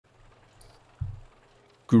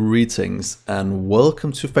Greetings and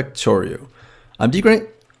welcome to Factorio. I'm Dgray,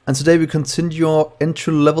 and today we continue our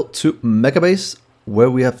entry level to Megabase, where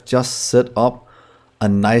we have just set up a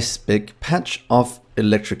nice big patch of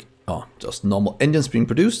just normal engines being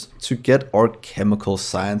produced to get our chemical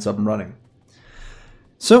science up and running.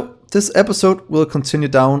 So this episode will continue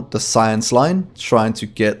down the science line, trying to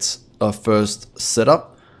get our first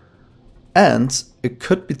setup, and it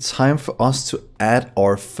could be time for us to add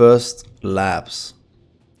our first labs.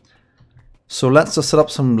 So let's just set up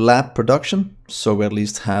some lab production, so we at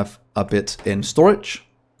least have a bit in storage.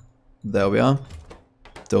 There we are.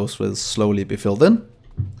 Those will slowly be filled in.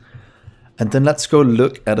 And then let's go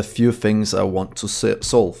look at a few things I want to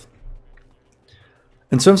solve.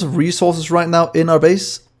 In terms of resources right now in our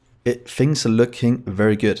base, things are looking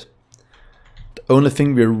very good. The only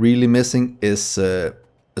thing we're really missing is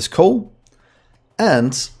coal.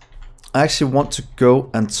 And I actually want to go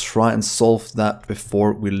and try and solve that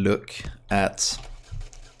before we look at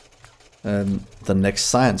the next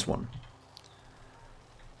science one.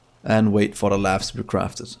 And wait for the labs to be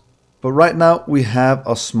crafted. But right now we have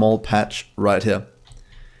a small patch right here.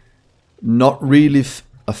 Not really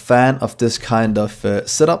a fan of this kind of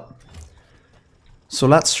setup. So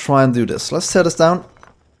let's try and do this. Let's tear this down.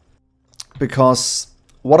 Because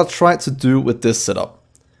what I tried to do with this setup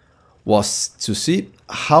was to see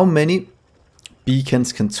how many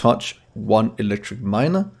beacons can touch one electric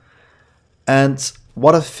miner. And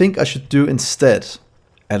what I think I should do instead,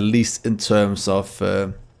 at least in terms of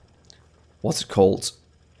what's it called,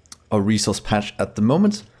 a resource patch at the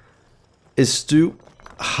moment, is do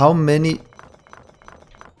how many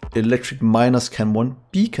electric miners can one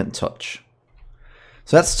beacon touch.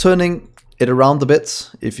 So that's turning it around a bit,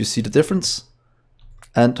 if you see the difference.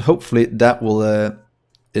 And hopefully that will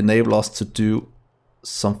enable us to do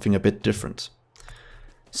something a bit different.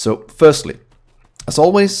 So firstly, as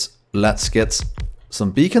always, let's get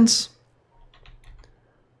some beacons.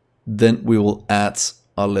 Then we will add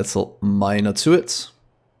a little miner to it.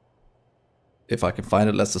 If I can find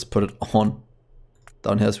it, let's just put it on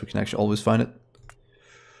down here so we can actually always find it.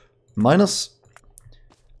 Miners.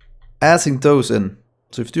 Adding those in.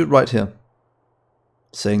 So if you do it right here,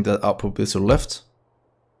 saying that output is to the left.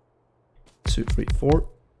 2, 3, 4.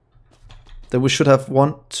 Then we should have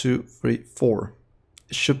 1, 2, 3, 4.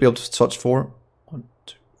 It should be able to touch 4. 1,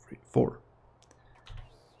 2, 3, 4.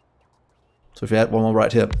 So if you add one more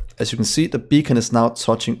right here, as you can see, the beacon is now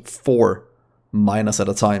touching 4 miners at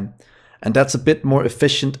a time. And that's a bit more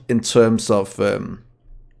efficient in terms of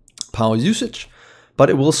power usage, but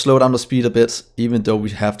it will slow down the speed a bit, even though we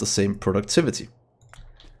have the same productivity.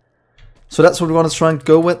 So that's what we want to try and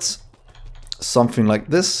go with. Something like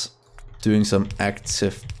this, doing some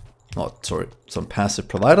some passive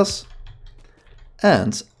providers,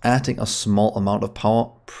 and adding a small amount of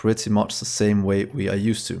power, pretty much the same way we are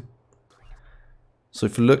used to. So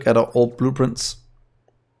if you look at our old blueprints,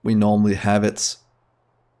 we normally have it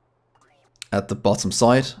at the bottom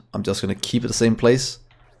side. I'm just going to keep it the same place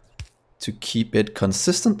to keep it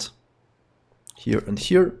consistent. Here and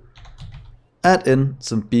here. Add in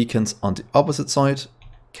some beacons on the opposite side.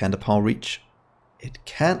 Can the power reach? It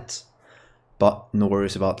can't. But no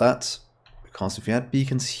worries about that. Because if you add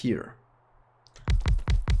beacons here,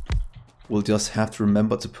 we'll just have to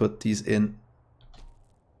remember to put these in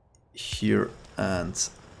here and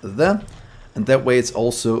there. And that way it's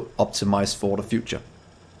also optimized for the future.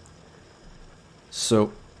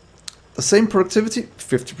 So the same productivity,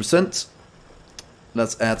 50%.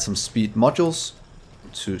 Let's add some speed modules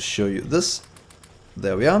to show you this.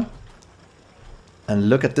 There we are. And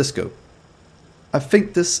look at this go. I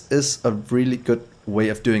think this is a really good way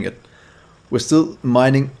of doing it. We're still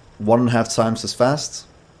mining 1.5 times as fast,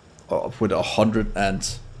 with 100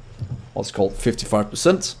 and what's called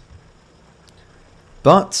 55%.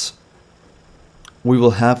 But we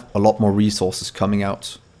will have a lot more resources coming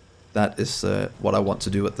out. That is what I want to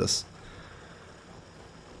do with this.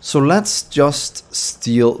 So let's just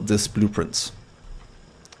steal this blueprint.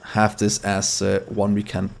 Have this as one we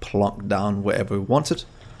can plunk down wherever we want it,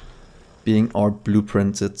 being our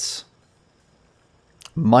blueprinted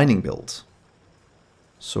mining build.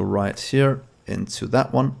 So right here into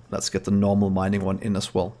that one, let's get the normal mining one in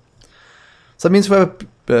as well. So that means we have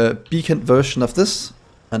a beacon version of this,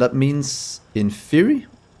 and that means in theory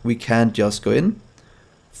we can just go in,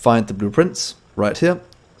 find the blueprints right here,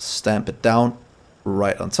 stamp it down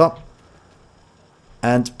right on top,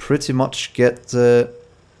 and pretty much get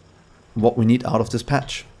what we need out of this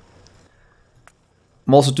patch.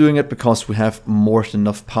 I'm also doing it because we have more than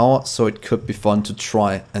enough power, so it could be fun to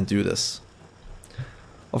try and do this.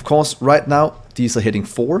 Of course, right now these are hitting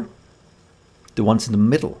 4. The the ones in the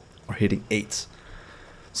middle are hitting 8.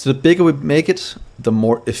 So the bigger we make it, the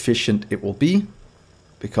more efficient it will be,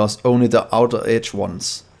 because only the outer edge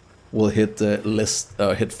ones will hit the list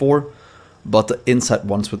hit 4, but the inside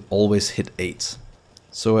ones would always hit 8.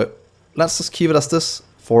 So let's just keep it as this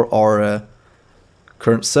for our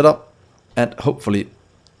current setup, and hopefully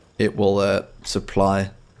it will supply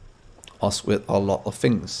us with a lot of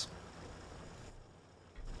things.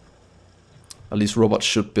 At least robots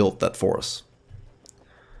should build that for us.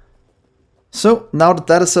 So now that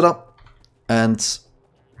that is set up and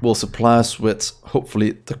will supply us with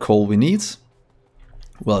hopefully the coal we need,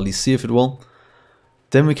 well, at least see if it will,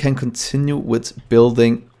 then we can continue with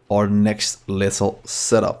building our next little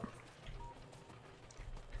setup.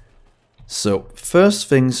 So first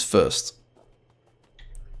things first,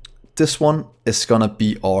 this one is gonna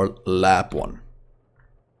be our lab one.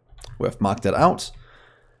 We have marked that out,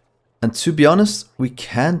 and to be honest, we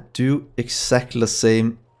can't do exactly the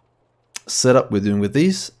same setup we're doing with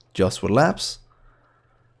these, just with labs.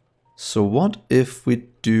 So what if we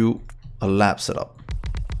do a lab setup?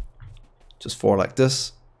 Just 4 like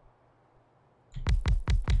this.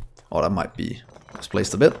 Oh, that might be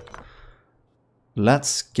misplaced a bit.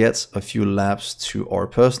 Let's get a few labs to our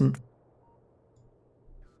person.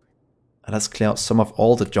 And let's clear out some of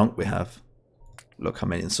all the junk we have. Look how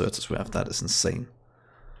many inserters we have, that is insane.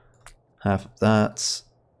 Half of that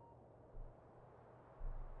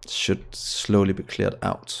should slowly be cleared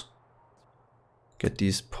out. Get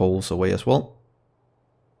these poles away as well.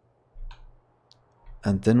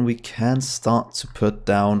 And then we can start to put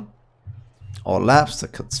down our labs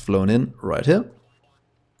that gets flown in right here.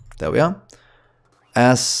 There we are.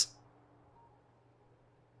 As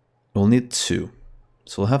we'll need 2.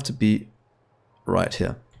 So we'll have to be right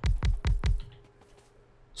here.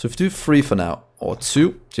 So if we do 3 for now, or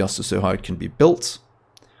 2, just to show how it can be built,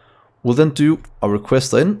 we'll then do a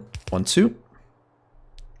requester in, 1, 2.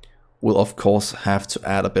 We'll of course have to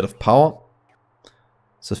add a bit of power.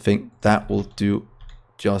 So I think that will do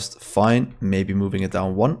just fine. Maybe moving it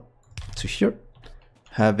down 1 to here.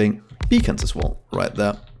 Having beacons as well, right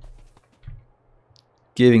there.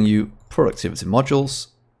 Giving you productivity modules.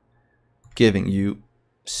 Giving you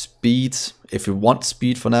speed. If we want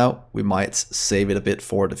speed for now, we might save it a bit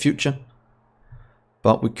for the future.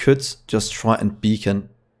 But we could just try and beacon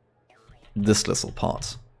this little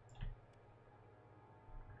part.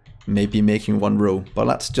 Maybe making 1 row, but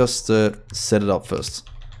let's just set it up first.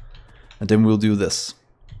 And then we'll do this.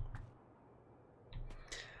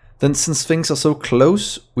 Then since things are so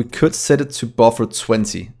close, we could set it to buffer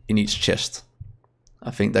 20 in each chest.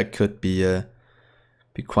 I think that could be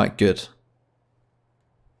quite good.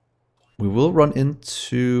 We will run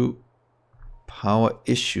into power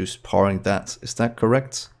issues powering that. Is that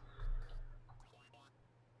correct?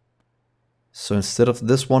 So instead of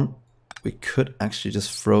this one, we could actually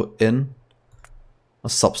just throw in a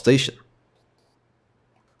substation.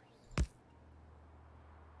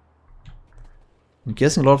 I'm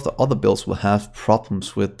guessing a lot of the other builds will have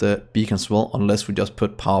problems with the beacons as well, unless we just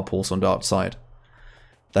put power poles on the outside.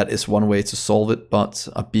 That is one way to solve it, but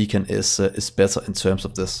a beacon is better in terms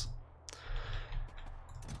of this.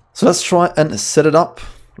 So let's try and set it up.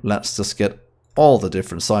 Let's just get all the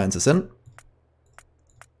different sciences in.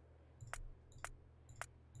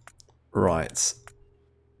 Right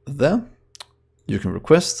there. You can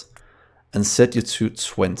request and set you to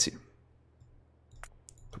 20.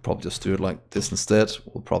 Could probably just do it like this instead.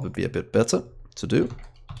 Will probably be a bit better to do.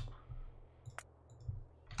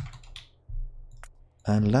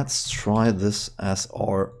 And let's try this as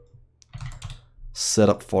our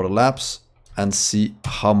setup for the labs and see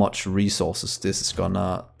how much resources this is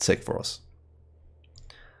gonna take for us.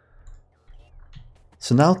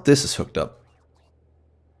 So now this is hooked up.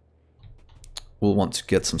 We'll want to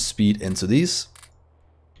get some speed into these.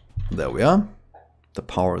 There we are. The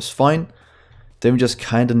power is fine. Then we just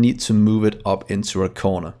kind of need to move it up into a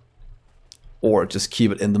corner. Or just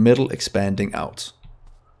keep it in the middle, expanding out.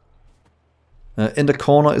 In the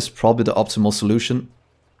corner is probably the optimal solution,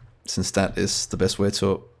 since that is the best way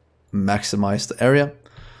to maximize the area.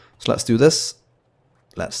 So let's do this.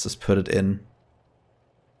 Let's just put it in.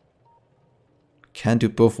 Can do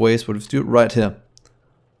both ways, but if we do it right here,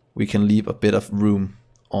 we can leave a bit of room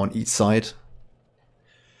on each side.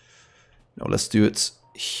 No, let's do it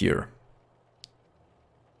here.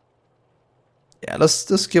 Yeah, let's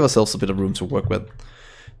just give ourselves a bit of room to work with.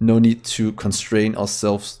 No need to constrain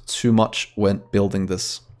ourselves too much when building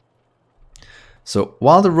this. So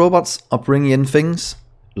while the robots are bringing in things,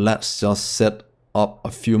 let's just set up a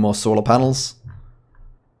few more solar panels.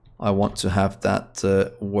 I want to have that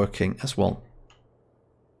working as well.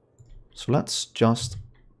 So let's just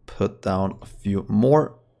put down a few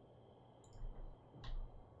more.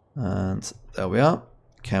 And there we are.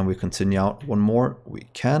 Can we continue out one more? We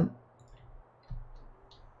can.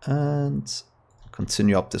 And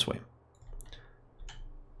continue up this way.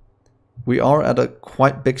 We are at a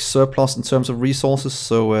quite big surplus in terms of resources,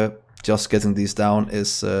 so just getting these down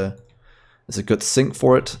is a good thing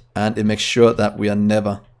for it, and it makes sure that we are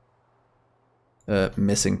never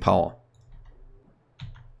missing power.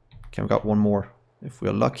 Okay, we got one more if we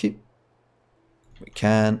are lucky. We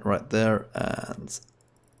can right there and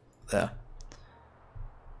there.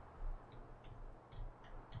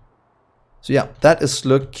 So yeah, that is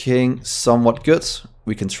looking somewhat good.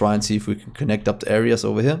 We can try and see if we can connect up the areas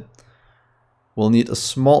over here. We'll need a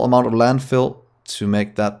small amount of landfill to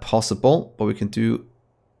make that possible, but we can do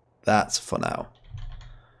that for now.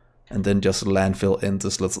 And then just landfill in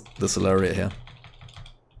this little area here.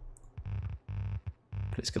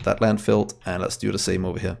 Please get that landfilled, and let's do the same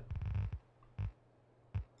over here.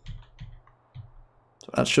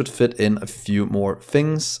 So that should fit in a few more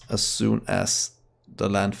things as soon as the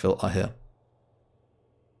landfill are here.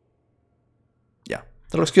 Yeah,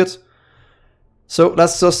 that looks good. So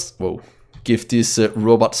let's just give these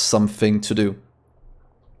robots something to do.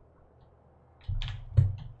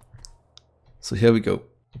 So here we go.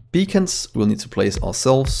 Beacons we'll need to place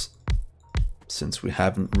ourselves, since we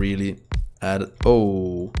haven't really added...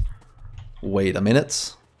 Oh, wait a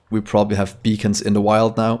minute. We probably have beacons in the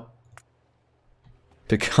wild now.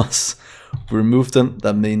 Because we removed them,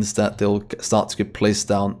 that means that they'll start to get placed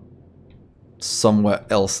down somewhere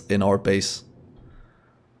else in our base.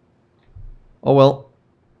 Oh well.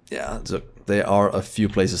 Yeah, so there are a few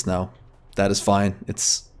places now. That is fine.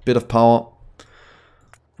 It's a bit of power.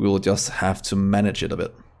 We will just have to manage it a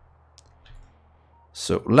bit.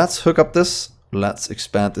 So let's hook up this. Let's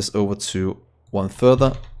expand this over to one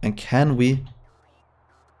further. And can we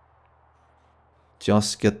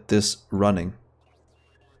just get this running?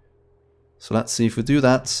 So let's see if we do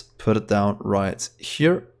that. Put it down right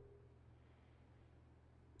here.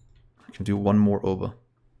 I can do one more over.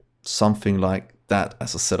 Something like that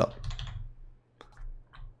as a setup.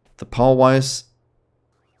 The power-wise,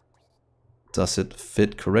 does it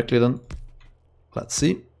fit correctly then? Let's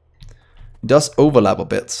see. It does overlap a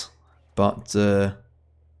bit, but do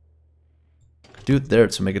it there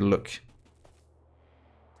to make it look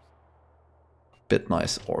a bit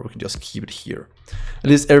nice, or we can just keep it here. At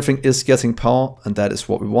least everything is getting power, and that is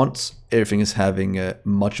what we want. Everything is having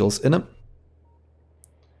modules in it.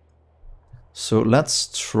 So let's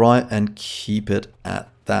try and keep it at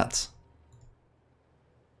that.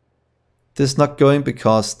 This is not going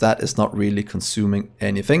because that is not really consuming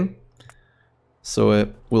anything.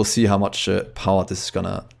 So we'll see how much power this is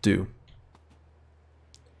gonna do.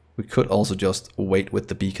 We could also just wait with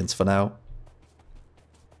the beacons for now.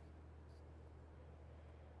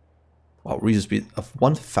 Wow, resource speed of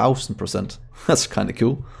 1000%. That's kind of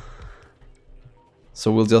cool.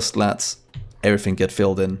 So we'll just let everything get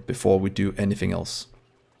filled in before we do anything else.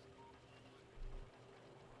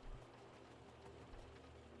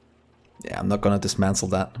 Yeah, I'm not gonna dismantle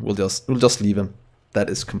that. We'll just leave him. That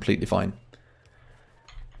is completely fine.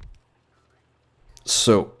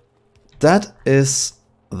 So that is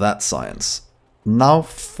that science. Now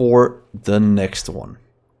for the next one.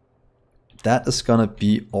 That is gonna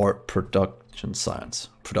be our production science.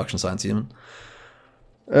 Production science even.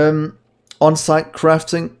 On-site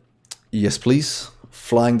crafting. Yes, please.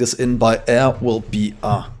 Flying this in by air will be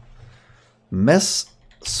a mess.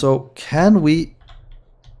 So can we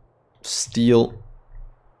steal...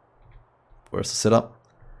 Where's the setup?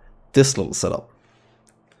 This little setup.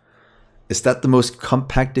 Is that the most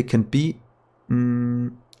compact it can be?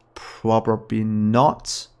 Probably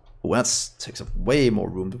not. Oh, that takes up way more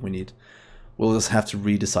room than we need. We'll just have to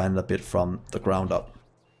redesign it a bit from the ground up.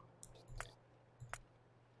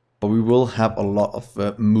 But we will have a lot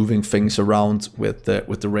of moving things around with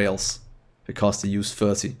the rails, because they use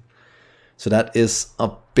 30. So that is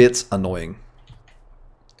a bit annoying.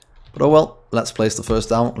 But oh well, let's place the first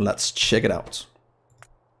down. Let's check it out.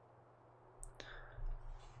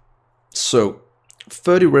 So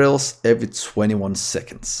 30 rails every 21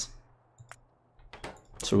 seconds.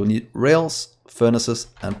 So we'll need rails, furnaces,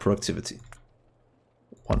 and productivity.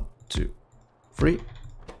 1, 2, 3.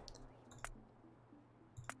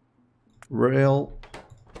 Rail,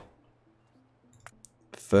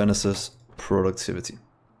 furnaces, productivity.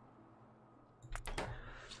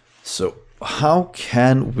 So how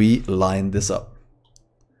can we line this up?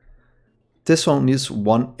 This one needs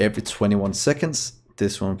 1 every 21 seconds.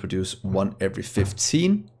 This one produce 1 every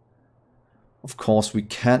 15. Of course, we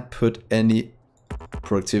can't put any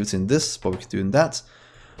productivity in this, but we can do in that.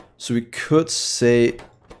 So we could say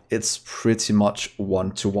it's pretty much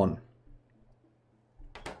 1-to-1.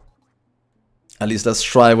 At least let's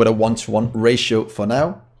try with a 1-to-1 ratio for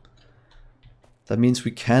now. That means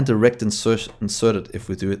we can direct insert it if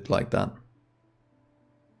we do it like that.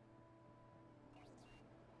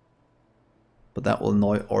 But that will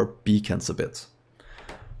annoy our beacons a bit.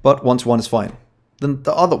 But 1-to-1 is fine. Then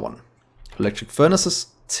the other one. Electric furnaces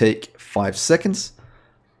take 5 seconds.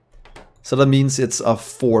 So that means it's a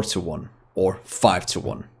 4-to-1 or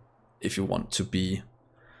 5-to-1 if you want to be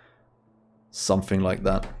something like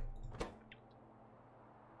that.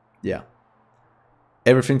 Yeah.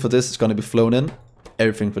 Everything for this is going to be flown in.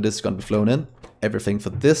 Everything for this is going to be flown in. Everything for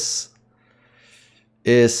this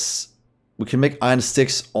is... We can make iron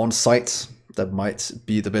sticks on site. That might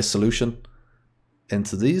be the best solution.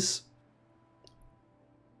 Into these.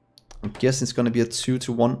 I'm guessing it's going to be a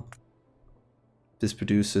 2-to-1. This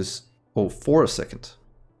produces 4 a second.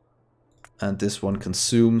 And this one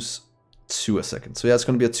consumes 2 a second. So yeah, it's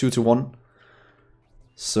going to be a 2-to-1.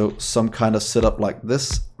 So some kind of setup like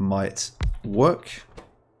this might work.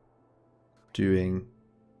 Doing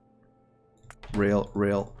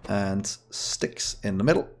rail, and sticks in the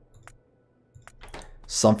middle.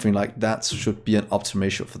 Something like that should be an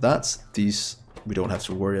optimization for that. These we don't have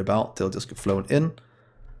to worry about. They'll just get flown in.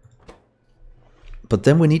 But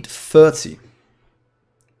then we need 30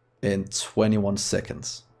 in 21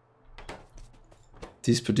 seconds.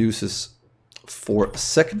 This produces 4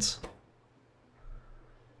 seconds.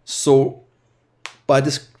 So by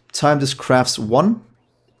this time this crafts 1,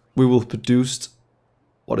 we will produce,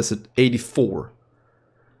 what is it, 84.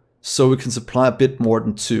 So we can supply a bit more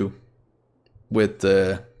than 2 with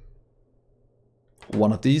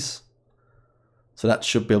one of these. So that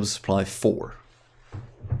should be able to supply 4.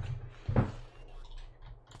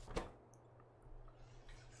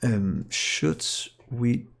 Should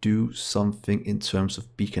we do something in terms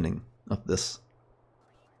of beaconing of this?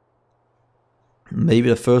 Maybe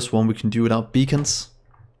the first one we can do without beacons.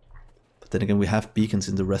 But then again, we have beacons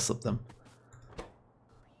in the rest of them.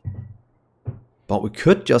 But we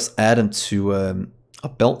could just add them to a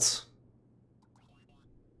belt.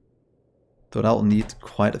 So that will need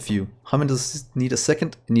quite a few. How many does it need a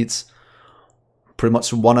second? It needs pretty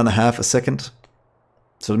much 1.5 a second.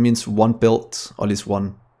 So that means one belt, or at least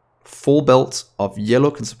one full belt of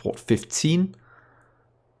yellow can support 15.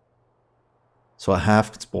 So a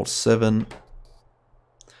half can support 7.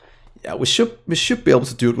 Yeah, we should be able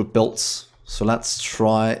to do it with belts. So let's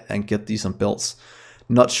try and get these on belts.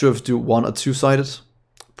 Not sure if do 1 or 2-sided.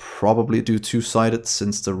 Probably do 2-sided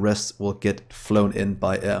since the rest will get flown in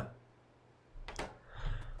by air.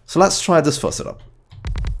 So let's try this first setup.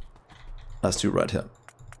 Let's do right here.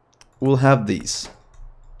 We'll have these.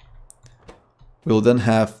 We'll then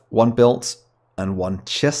have 1 belt and 1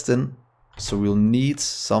 chest in. So we'll need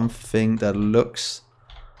something that looks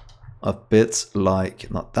a bit like,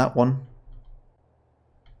 not that one.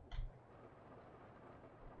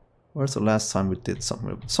 Where's the last time we did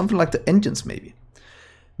something like the engines maybe?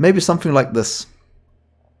 Maybe something like this.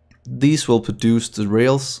 These will produce the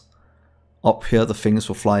rails. Up here the things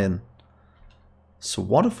will fly in. So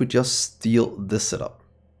what if we just steal this setup?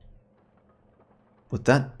 Would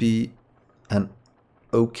that be an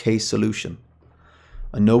okay solution?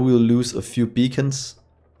 I know we'll lose a few beacons,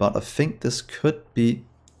 but I think this could be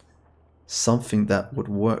something that would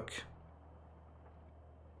work.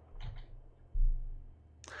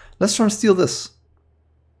 Let's try and steal this.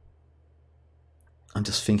 I'm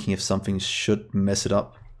just thinking if something should mess it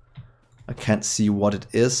up. I can't see what it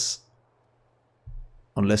is.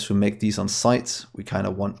 Unless we make these on site, we kind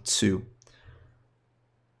of want to.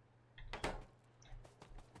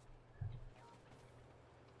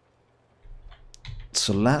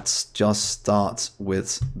 So let's just start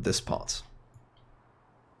with this part.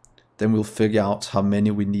 Then we'll figure out how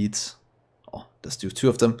many we need. Oh, let's do 2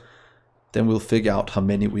 of them. Then we'll figure out how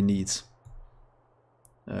many we need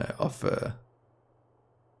of the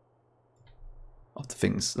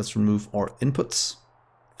things. Let's remove our inputs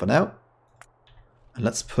for now. And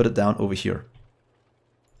let's put it down over here.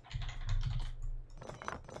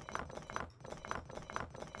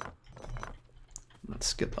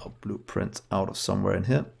 Let's get our blueprint out of somewhere in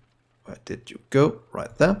here. Where did you go?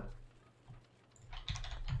 Right there.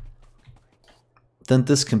 Then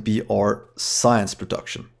this can be our science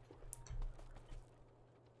production.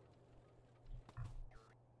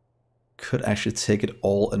 Could actually take it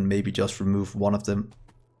all and maybe just remove one of them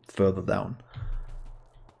further down.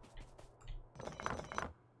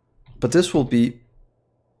 But this will be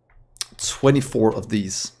 24 of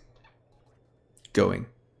these going.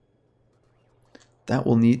 that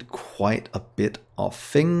will need quite a bit of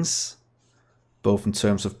things, both in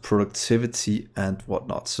terms of productivity and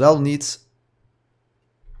whatnot. So that'll need,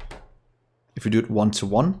 if we do it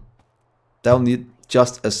 1-to-1, that'll need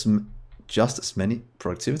just as many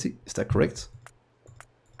productivity. Is that correct?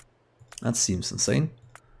 That seems insane.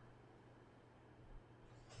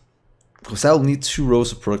 Because that'll need 2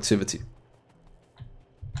 rows of productivity.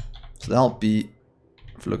 So that'll be,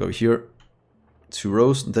 if you look over here, 2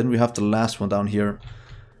 rows, and then we have the last one down here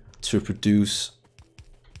to produce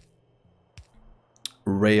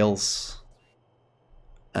rails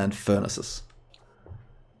and furnaces.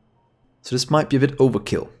 So this might be a bit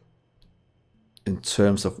overkill in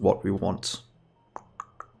terms of what we want.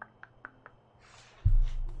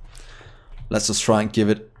 Let's just try and give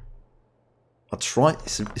it a try.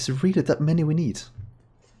 Is it really that many we need?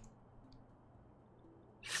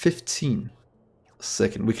 15 a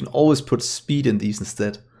second. We can always put speed in these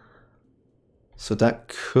instead. So that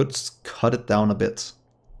could cut it down a bit.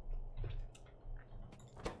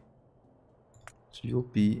 So you'll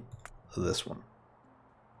be this one.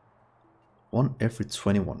 1 every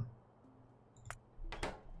 21.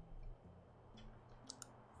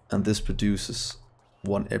 And this produces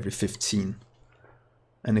 1 every 15.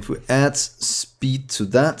 And if we add speed to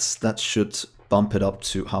that, that should bump it up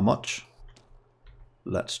to how much?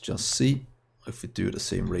 Let's just see if we do the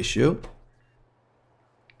same ratio.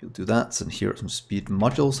 You'll do that, and here are some speed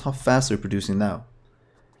modules. How fast are we producing now?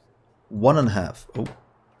 1.5. Oh,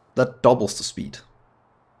 that doubles the speed.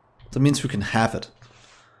 That means we can halve it.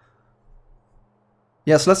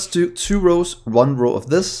 Yeah, so let's do 2 rows, 1 row of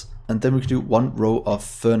this, and then we can do 1 row of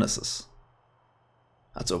furnaces.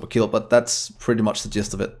 That's overkill, but that's pretty much the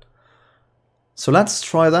gist of it. So let's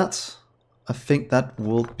try that. I think that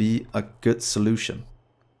will be a good solution.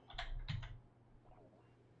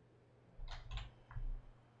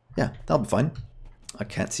 Yeah, that'll be fine. I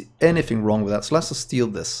can't see anything wrong with that. So let's just steal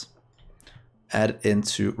this. Add it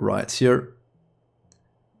into right here.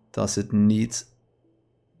 Does it need...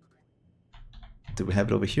 Do we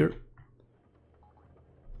have it over here?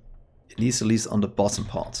 It needs at least on the bottom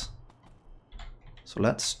part. So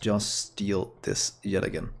let's just steal this yet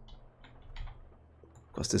again.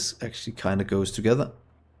 Because this actually kind of goes together.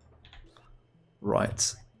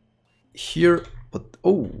 Right here. But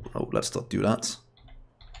oh, no, let's not do that.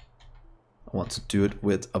 I want to do it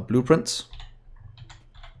with a blueprint.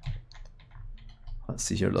 Let's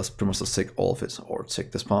see here. Let's pretty much just take all of it, or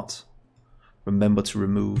take this part. Remember to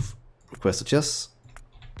remove request yes.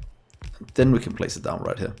 And then we can place it down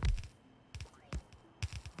right here.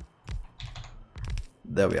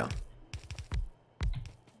 There we are.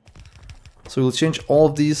 So we'll change all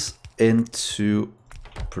of these into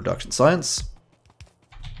production science.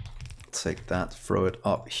 Take that, throw it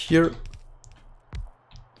up here.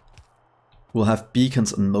 We'll have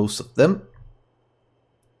beacons on most of them.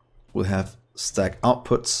 We'll have stack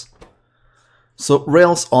outputs. So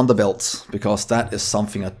rails on the belt, because that is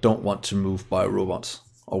something I don't want to move by a robot.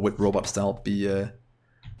 Or with robots, that'll be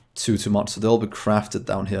too much. So they'll be crafted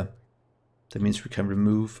down here. That means we can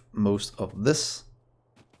remove most of this.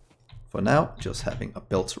 For now, just having a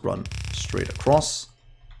belt run straight across.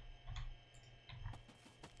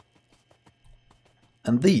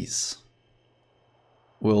 And these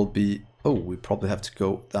will be... Oh, we probably have to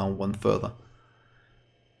go down one further.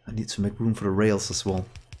 I need to make room for the rails as well.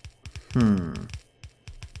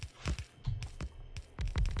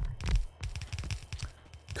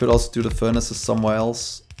 Could also do the furnaces somewhere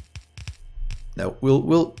else. No,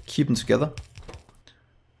 we'll keep them together.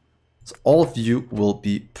 So all of you will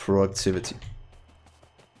be productivity.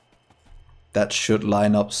 That should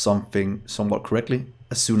line up something somewhat correctly.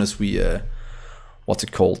 As soon as we, what's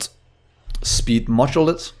it called? Speed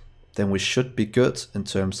module it. Then we should be good in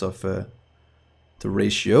terms of the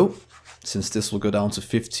ratio. Since this will go down to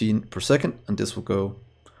 15 per second. And this will go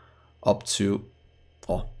up to,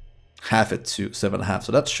 or half it to 7.5.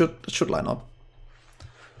 So that should line up.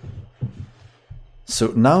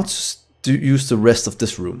 So now to use the rest of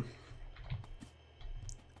this room.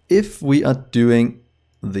 If we are doing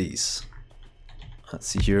these, let's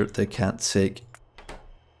see here, they can't take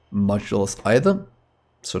modules either.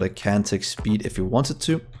 So they can take speed if we wanted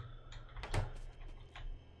to.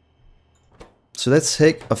 So let's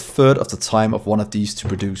take a third of the time of one of these to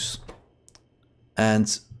produce.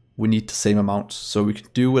 And we need the same amount. So we can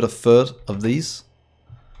do with a third of these.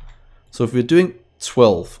 So if we're doing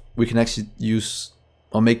 12, we can actually use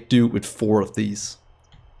or make do with 4 of these.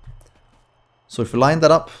 So if we line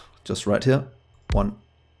that up, just right here, 1,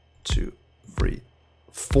 2, 3,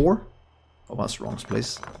 4. Oh, that's the wrong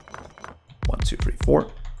place. 1, 2, 3, 4.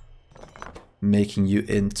 Making you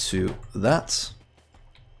into that.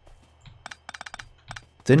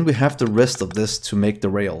 Then we have the rest of this to make the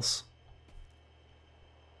rails.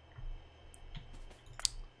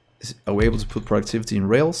 Are we able to put productivity in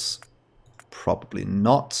rails? Probably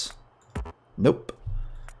not. Nope.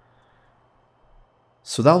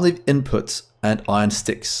 So that'll leave inputs and iron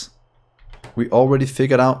sticks. We already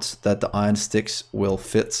figured out that the iron sticks will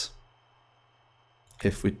fit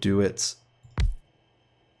if we do it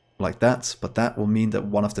like that, but that will mean that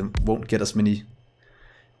one of them won't get as many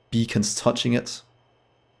beacons touching it.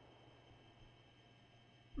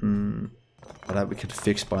 But that we can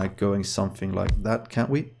fix by going something like that, can't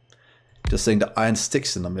we? Just saying the iron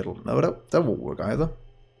sticks in the middle. No, that won't work either.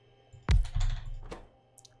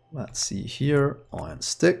 Let's see here, iron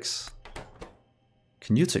sticks.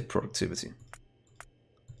 Can you take productivity?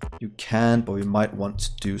 You can, but we might want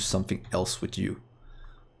to do something else with you.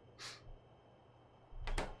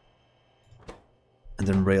 And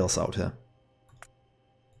then rails out here.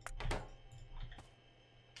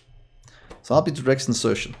 So I'll be direct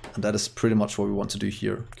insertion, and that is pretty much what we want to do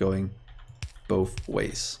here, going both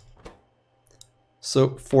ways.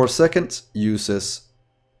 So 4 seconds uses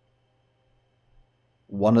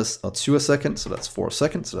 2 a second, so that's 4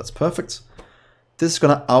 seconds, so that's perfect. This is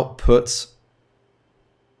gonna output,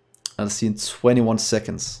 let's see, in 21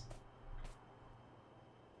 seconds.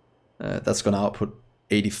 That's gonna output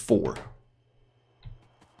 84.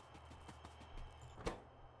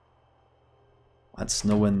 That's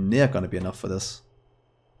nowhere near gonna be enough for this.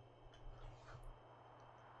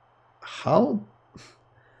 How?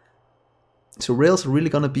 So rails are really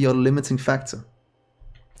gonna be our limiting factor.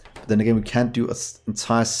 But then again, we can't do an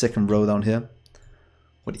entire second row down here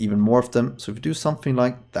with even more of them. So if we do something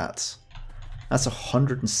like that, that's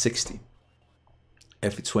 160.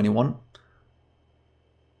 FE21.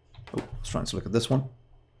 Oh, I was trying to look at this one.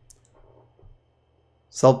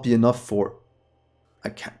 So that'll be enough for, I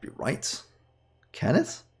can't be right. Can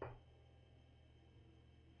it?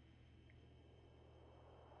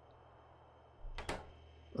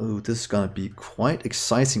 Oh, this is gonna be quite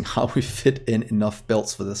exciting how we fit in enough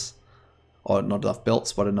belts for this. Or not enough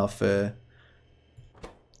belts, but enough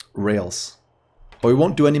rails. But we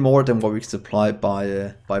won't do any more than what we can supply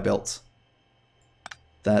by belt.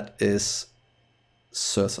 That is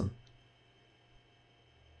certain.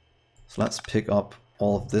 So let's pick up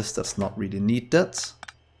all of this that's not really needed.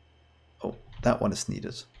 Oh, that one is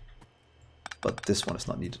needed. But this one is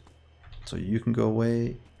not needed. So you can go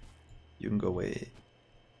away. You can go away.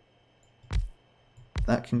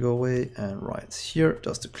 That can go away, and right here,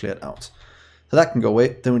 just to clear it out. So that can go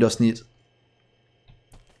away. Then we just need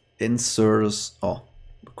inserts,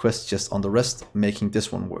 request just on the rest, making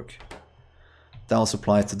this one work. That'll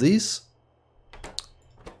supply to these.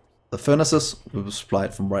 The furnaces, we will supply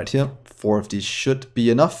it from right here. 4 of these should be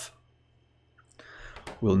enough.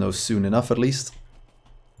 We'll know soon enough at least.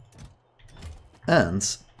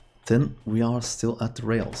 And then we are still at the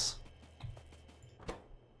rails.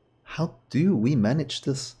 How do we manage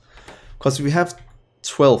this? Because we have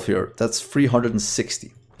 12 here, that's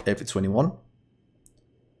 360 FE21.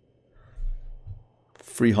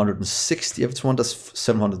 360 FE21, that's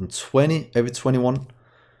 720 FE21.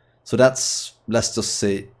 So that's, let's just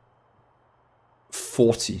say,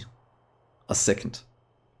 40 a second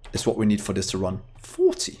is what we need for this to run.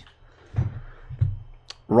 40.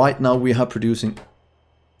 Right now we are producing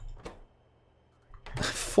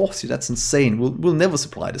 40, that's insane. We'll never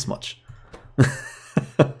supply this much.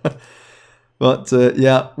 But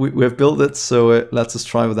yeah, we have built it, so let's just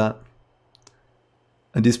try with that.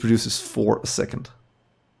 And this produces 4 a second.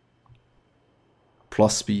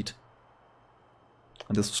 Plus speed.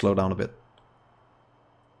 And this will slow down a bit.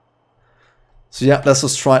 So yeah, let's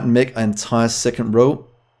just try and make an entire second row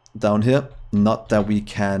down here. Not that we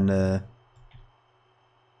can...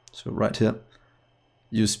 so right here.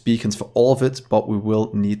 Use beacons for all of it, but we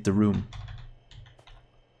will need the room.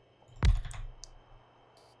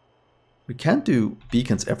 We can do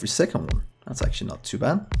beacons every second one. That's actually not too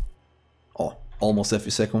bad. Oh, almost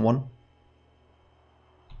every second one.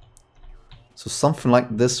 So something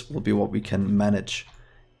like this will be what we can manage.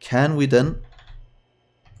 Can we then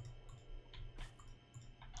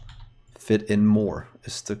fit in more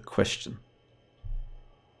is the question.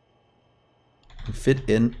 We fit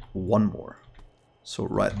in one more. So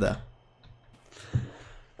right there.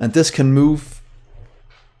 And this can move.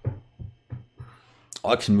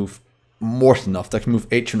 Oh, it can move more than enough. That can move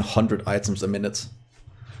 1800 items a minute.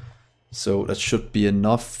 So that should be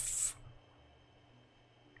enough.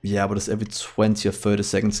 Yeah, but it's every 20 or 30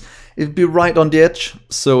 seconds. It'd be right on the edge.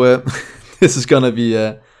 So this is gonna be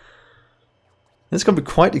it's gonna be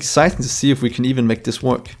quite exciting to see if we can even make this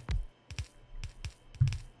work.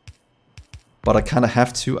 but I kind of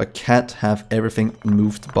have to. I can't have everything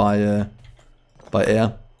moved by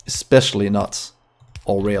air, especially not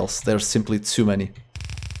all rails. There's simply too many.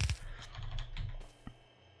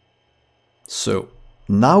 So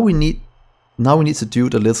now we need to do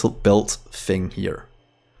the little belt thing here,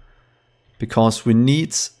 because we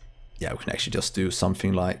need, yeah, we can actually just do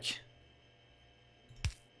something like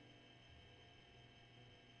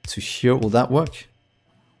to here. Will that work?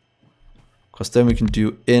 Because then we can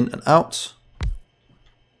do in and out,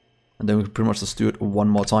 and then we can pretty much just do it one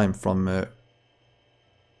more time from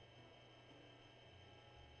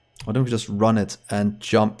why don't we just run it and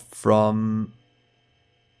jump from,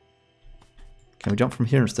 can we jump from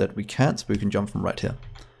here instead? We can't, but we can jump from right here.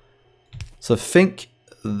 So I think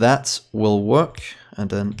that will work, and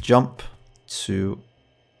then jump to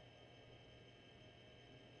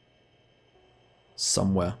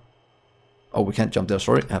somewhere. Oh, we can't jump there,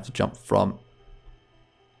 sorry. I have to jump from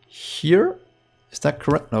here. Is that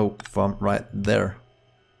correct? No, from right there.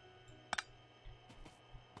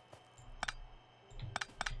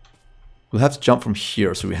 We'll have to jump from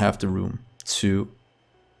here, so we have the room to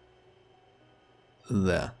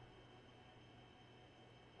there.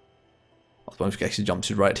 Otherwise we can actually jump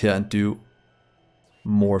to right here and do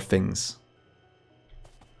more things.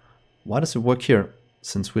 Why does it work here?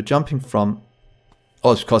 Since we're jumping from,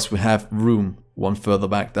 oh, it's because we have room one further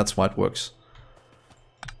back. That's why it works.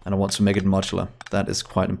 And I want to make it modular. That is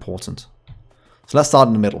quite important. So let's start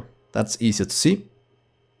in the middle. That's easier to see.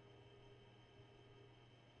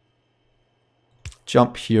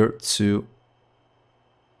 Jump here to,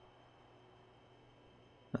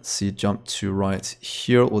 let's see, jump to right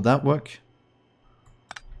here. Will that work?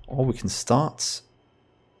 Or we can start,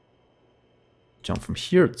 jump from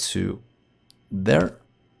here to there.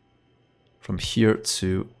 From here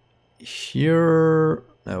to here.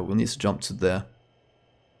 No, we'll need to jump to there.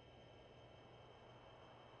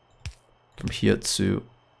 From here to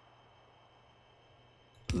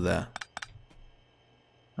there.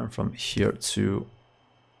 And from here to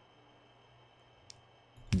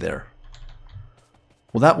there.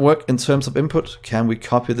 Will that work in terms of input? Can we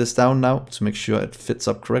copy this down now to make sure it fits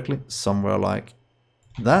up correctly? Somewhere like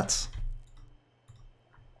that.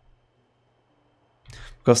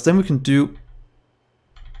 Because then we can do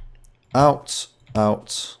out,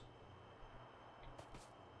 out,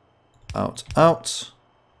 out, out,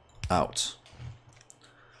 out.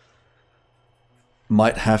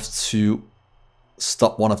 Might have to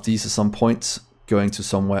stop one of these at some point, going to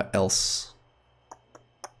somewhere else.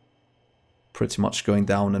 Pretty much going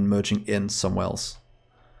down and merging in somewhere else.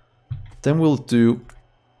 Then we'll do,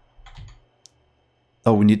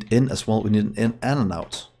 oh, we need in as well. We need an in and an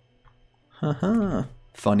out. Haha.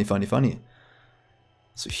 Funny, funny, funny.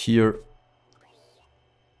 So here,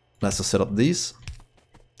 let's just set up these.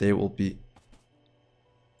 They will be,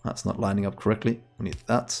 that's not lining up correctly. We need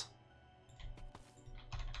that.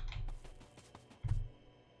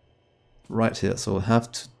 Right here, so we'll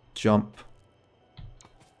have to jump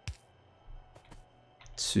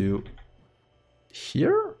to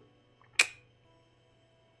here.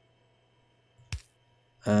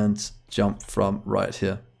 And jump from right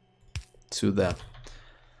here to there.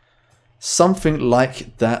 Something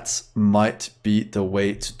like that might be the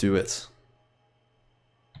way to do it.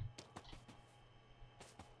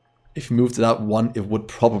 If you moved it out one, it would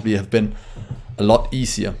probably have been a lot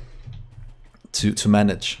easier to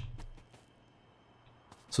manage.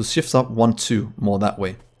 So shift up 1, 2 more that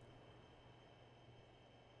way.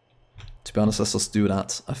 To be honest, let's just do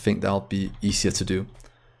that. I think that'll be easier to do.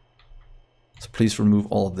 So please remove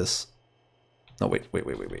all of this. No, wait.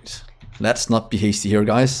 Let's not be hasty here,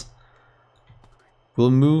 guys. We'll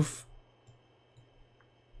move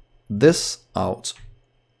this out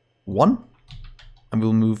 1, and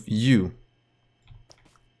we'll move you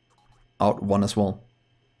out 1 as well.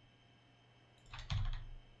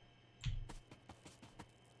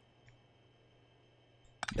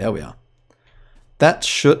 There we are. That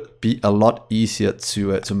should be a lot easier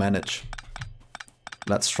to manage.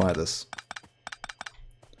 Let's try this.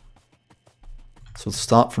 So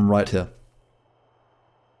start from right here.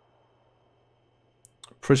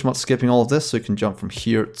 Pretty much skipping all of this, so you can jump from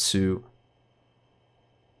here to,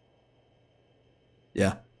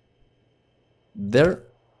 yeah, there.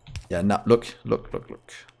 Yeah, now look.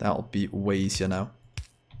 That'll be way easier now.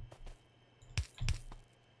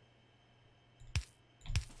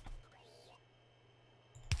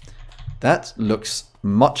 That looks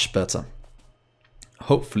much better.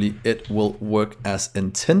 Hopefully it will work as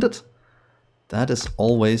intended. That is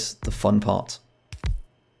always the fun part.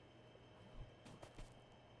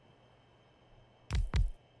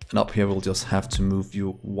 And up here we'll just have to move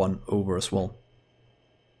you one over as well.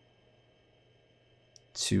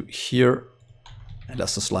 To here. And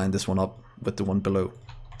let's just line this one up with the one below.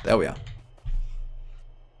 There we are.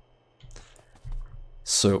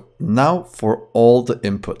 So now for all the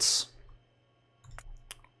inputs.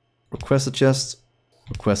 Request a chest,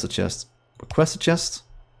 request a chest, request a chest.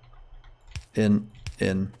 In.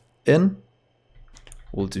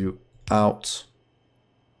 We'll do out,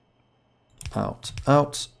 out,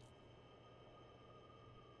 out.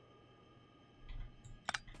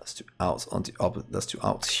 Let's do out on the opposite. Let's do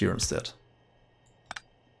out here instead.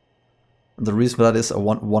 And the reason for that is I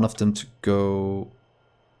want one of them to go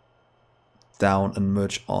down and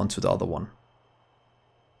merge onto the other one.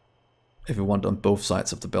 If we want on both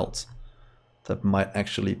sides of the belt, that might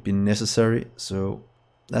actually be necessary. So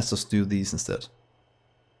let's just do these instead.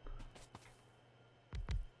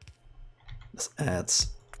 Let's add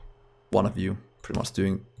one of you pretty much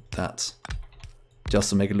doing that just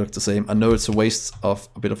to make it look the same. I know it's a waste of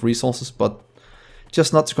a bit of resources, but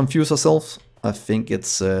just not to confuse ourselves, I think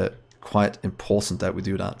it's quite important that we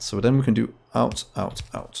do that. So then we can do out, out,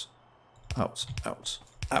 out, out, out,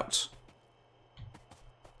 out.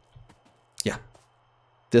 Yeah,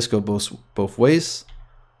 this goes both ways.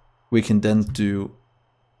 We can then do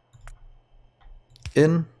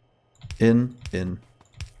in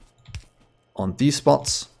on these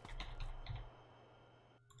spots.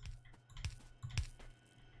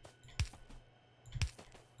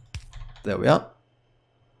 There we are.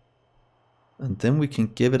 And then we can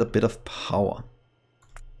give it a bit of power.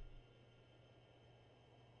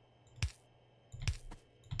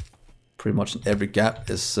 Pretty much in every gap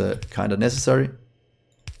is kind of necessary.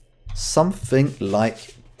 Something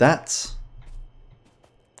like that.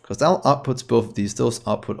 Because that'll output both of these. Those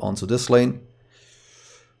output onto this lane.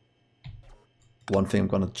 One thing I'm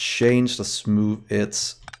going to change, let's move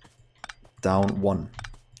it down one.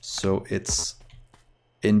 So it's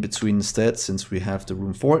in between instead, since we have the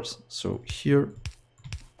room for it. So here.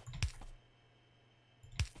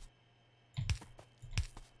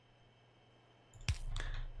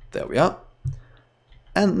 There we are.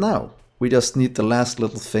 And now we just need the last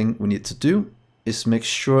little thing we need to do is make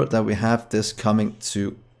sure that we have this coming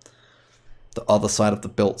to the other side of the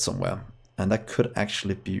build somewhere. And that could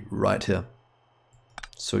actually be right here.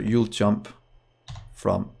 So you'll jump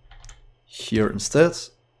from here instead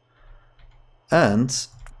and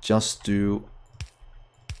just do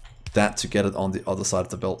that to get it on the other side of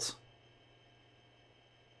the build.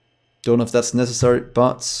 Don't know if that's necessary,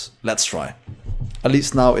 but let's try. At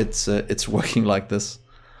least now it's working like this,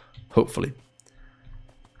 hopefully.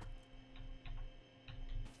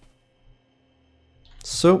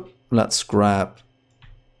 So let's grab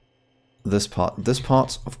this part and this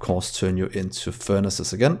part, of course, turn you into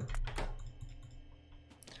furnaces again.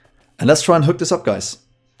 And let's try and hook this up, guys,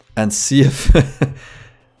 and see if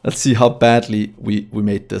let's see how badly we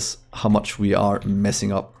made this, how much we are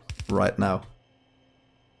messing up right now.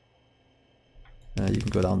 You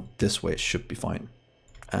can go down this way, it should be fine.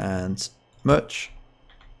 And merge.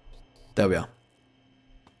 There we are.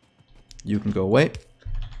 You can go away.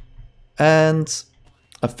 And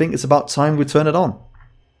I think it's about time we turn it on.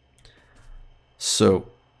 So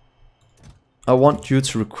I want you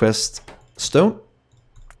to request stone.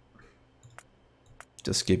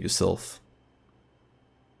 Just give yourself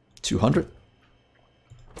 200.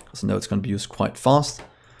 Because I know it's going to be used quite fast.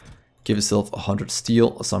 Give yourself 100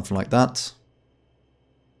 steel or something like that.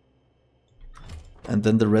 And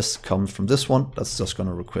then the rest comes from this one. That's just going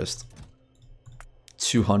to request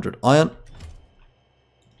 200 iron.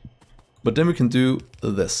 But then we can do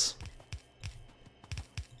this.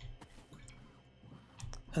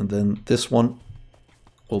 And then this one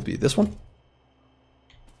will be this one.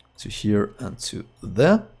 To here and to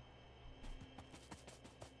there.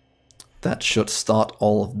 That should start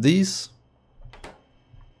all of these.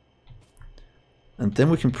 And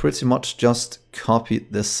then we can pretty much just copy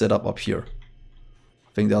this setup up here.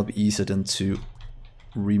 I think that'll be easier than to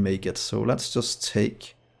remake it. So let's just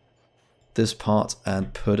take this part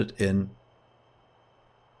and put it in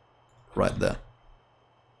right there.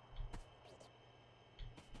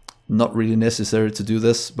 Not really necessary to do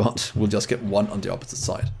this, but we'll just get one on the opposite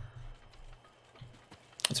side.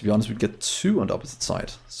 And to be honest, we get two on the opposite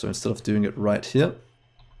side. So instead of doing it right here,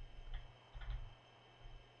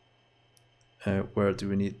 where do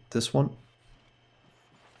we need this one?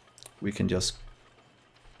 We can just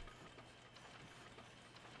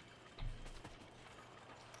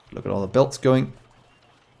look at all the belts going.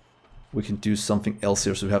 We can do something else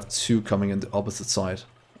here, so we have two coming in the opposite side.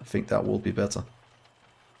 I think that will be better.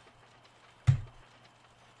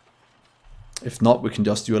 If not, we can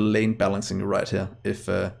just do a lane balancing right here if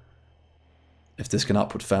this can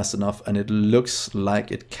output fast enough, and it looks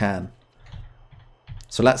like it can.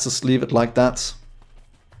 So let's just leave it like that.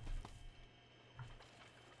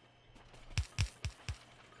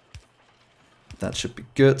 That should be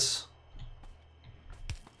good.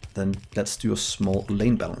 Then let's do a small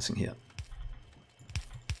lane balancing here.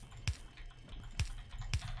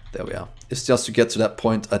 There we are. It's just to get to that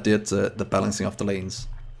point I did the balancing of the lanes.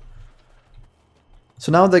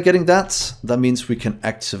 So now they're getting that. That means we can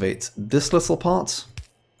activate this little part.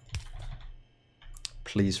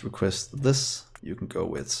 Please request this. You can go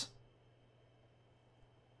with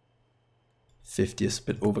 50 is a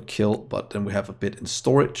bit overkill, but then we have a bit in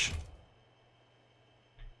storage.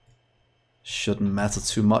 Shouldn't matter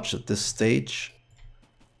too much at this stage.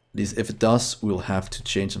 At least if it does, we'll have to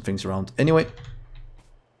change some things around anyway.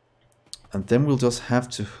 And then we'll just have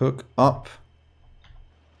to hook up.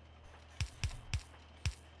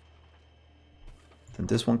 Then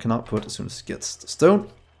this one can output as soon as it gets the stone.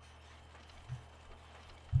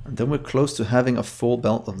 And then we're close to having a full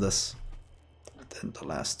belt of this. And then the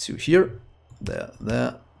last two here.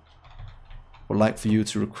 There. Would like for you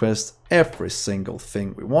to request every single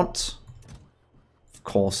thing we want. Of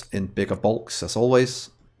course, in bigger bulks as always.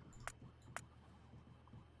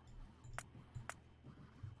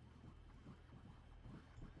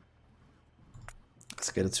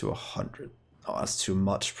 Let's get it to 100. Oh, that's too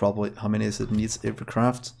much probably. How many is it needs every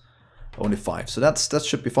craft? Only 5. So that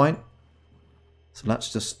should be fine. So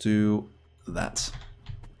let's just do that.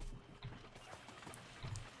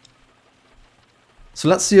 So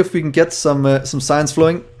let's see if we can get some science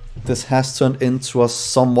flowing. This has turned into a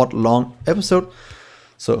somewhat long episode.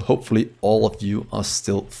 So hopefully all of you are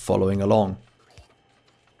still following along.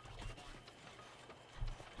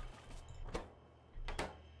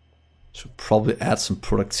 Should probably add some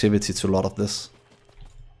productivity to a lot of this.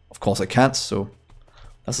 Of course I can't, so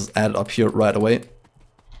let's just add it up here right away.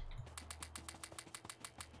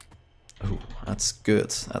 Oh, that's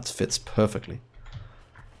good. That fits perfectly.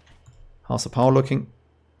 How's the power looking?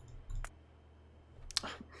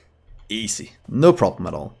 Easy. No problem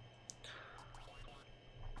at all.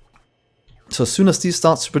 So as soon as these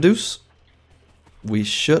start to produce, we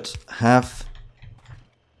should have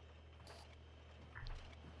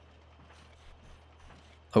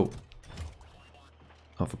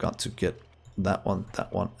I forgot to get that one,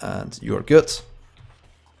 and you're good.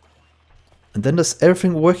 And then there's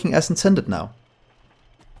everything working as intended now.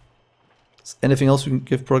 Is anything else we can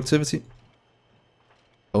give productivity?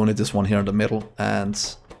 Only this one here in the middle,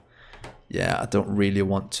 and yeah, I don't really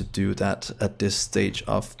want to do that at this stage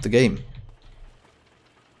of the game.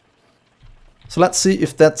 So let's see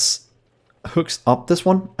if that's hooks up this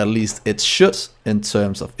one. At least it should in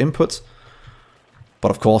terms of input. But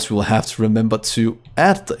of course we will have to remember to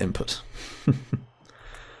add the input.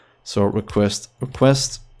 So request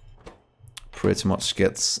pretty much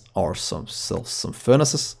gets ourselves some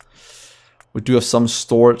furnaces. We do have some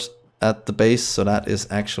stored at the base, so that is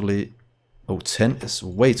actually, 10 is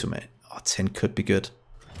way too many. 10 could be good.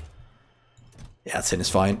 Yeah, 10 is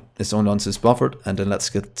fine. It's only once it's buffered, and then let's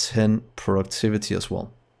get 10 productivity as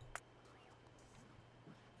well.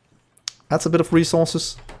 That's a bit of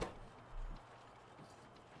resources.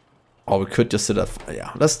 Or we could just set up,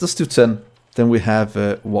 yeah, let's do 10. Then we have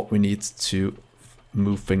what we need to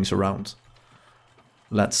move things around.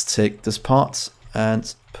 Let's take this part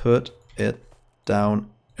and put it down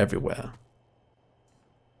everywhere.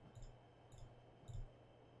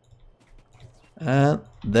 And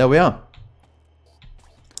there we are.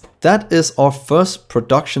 That is our first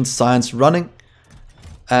production science running.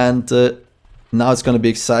 And now it's going to be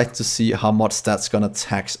exciting to see how much that's going to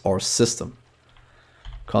tax our system.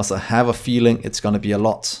 Because I have a feeling it's going to be a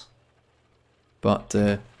lot. But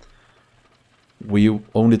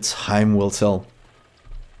only time will tell.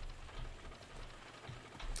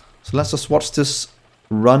 So let's just watch this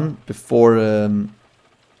run before we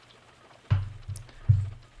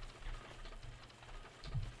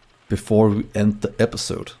end the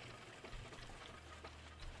episode.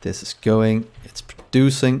 This is going, it's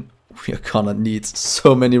producing. We are gonna need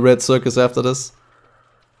so many red circuits after this.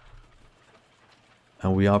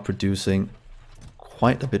 And we are producing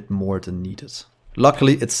quite a bit more than needed.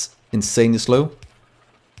 Luckily, it's insanely slow.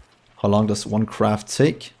 How long does one craft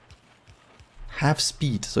take? Half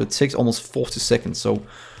speed, so it takes almost 40 seconds. So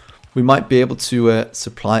we might be able to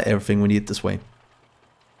supply everything we need this way.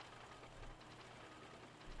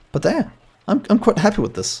 But there, I'm quite happy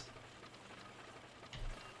with this.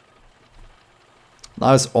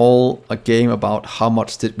 Now it's all a game about how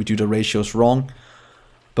much did we do the ratios wrong.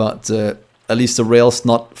 But at least the rails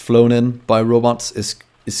not flown in by robots is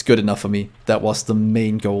good enough for me. That was the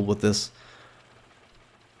main goal with this.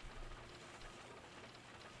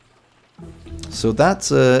 So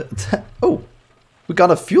that's oh, we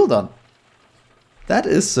got a fuel done. That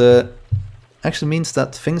is actually means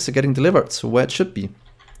that things are getting delivered to where it should be.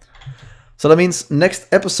 So that means next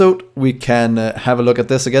episode we can have a look at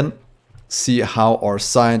this again, see how our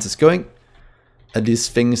science is going. At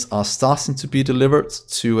least things are starting to be delivered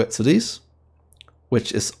to these,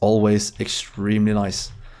 which is always extremely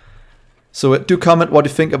nice. So do comment what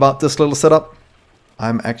you think about this little setup.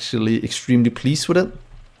 I'm actually extremely pleased with it.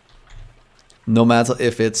 No matter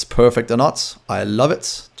if it's perfect or not, I love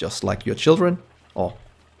it, just like your children, or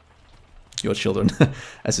your children,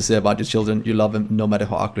 as you say about your children, you love them no matter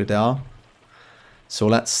how ugly they are. So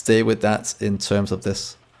let's stay with that in terms of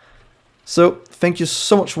this. So thank you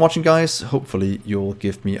so much for watching, guys. Hopefully you'll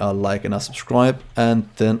give me a like and a subscribe, and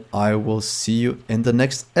then I will see you in the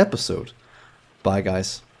next episode. Bye,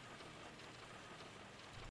 guys.